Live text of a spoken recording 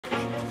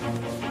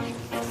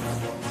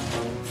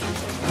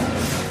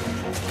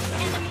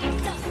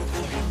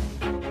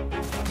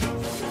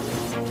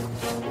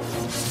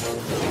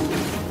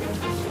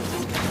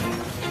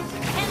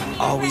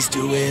Always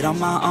do it on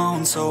my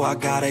own, so I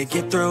gotta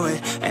get through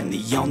it. And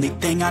the only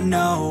thing I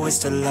know is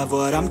to love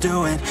what I'm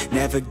doing.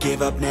 Never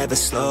give up, never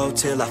slow,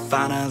 till I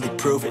finally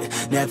prove it.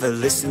 Never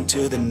listen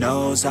to the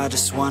no's, I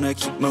just wanna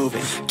keep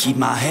moving. Keep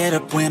my head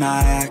up when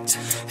I act,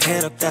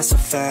 head up, that's a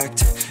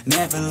fact.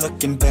 Never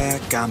looking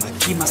back, I'ma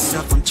keep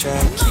myself on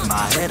track. Keep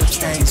my head up,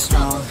 staying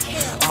strong,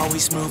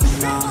 always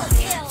moving on.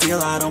 Feel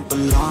I don't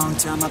belong,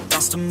 tell my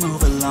thoughts to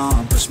move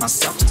along. Push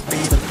myself to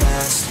be the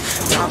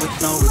best, die with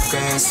no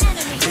regrets.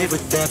 Live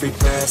with every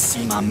breath,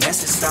 see my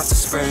message start to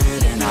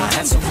spread. And I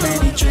had so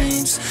many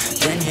dreams,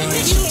 then you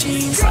hit your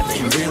teens. Life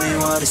ain't really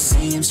what it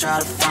seems, try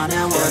to find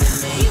out what it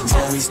means.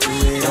 Always do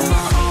it on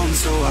my own,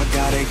 so I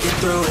gotta get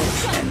through it.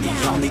 And the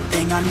only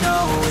thing I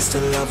know is to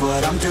love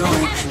what I'm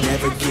doing.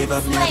 Never give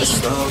up, never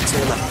slow,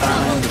 till I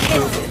finally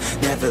prove it.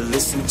 Never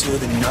listen to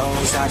the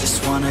no's, I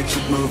just wanna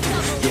keep moving.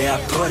 Yeah, I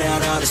put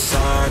out all this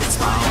art, it's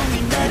my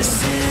only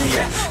medicine.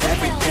 Yeah,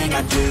 everything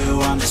I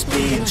do, I'm just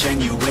being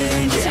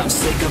genuine. Yeah, I'm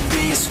sick of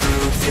being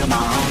screwed, feel my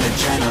own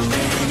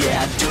adrenaline.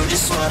 Yeah, I do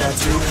just what I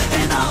do,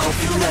 and I hope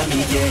you let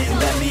me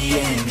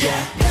in,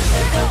 yeah.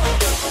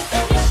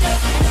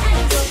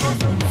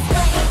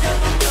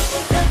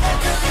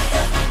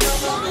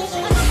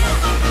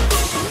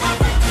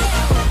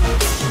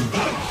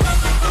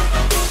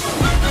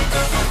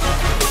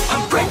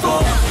 I'm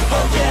grateful,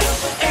 oh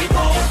yeah,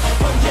 able,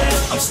 oh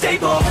yeah, I'm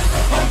stable,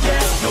 oh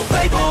yeah, no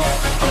label,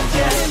 oh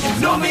yeah,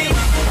 you know me,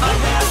 I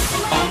have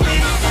only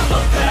a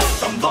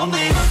path, I'm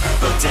lonely,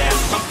 but damn,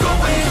 I'm going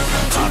to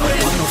it. I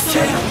want no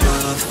fake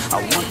love, I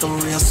want the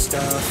real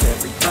stuff.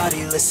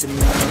 Everybody listen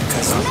up,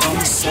 cause I'm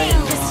only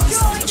saying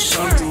once. I'll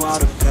show you all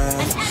the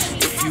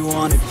path, if you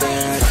want it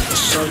bad. I'll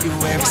show you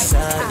where it's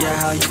at, yeah,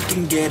 how you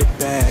can get it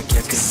back.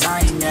 Yeah, cause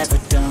I ain't never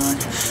done,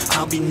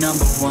 I'll be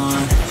number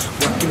one.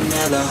 Working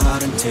hella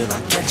hard until I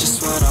get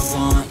just what I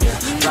want, yeah.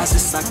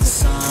 Rises like the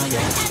sun,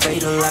 yeah,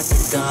 fatal like a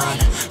gun.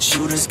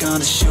 Shooter's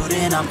gonna shoot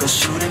and I'm gonna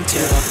shoot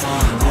until I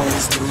fall.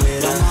 Always do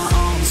it on my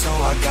own, so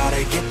I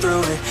gotta get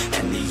through it.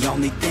 And the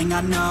only thing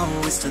I know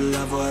is to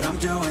love what I'm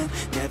doing.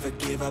 Never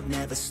give up,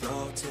 never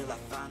slow, till I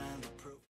find out.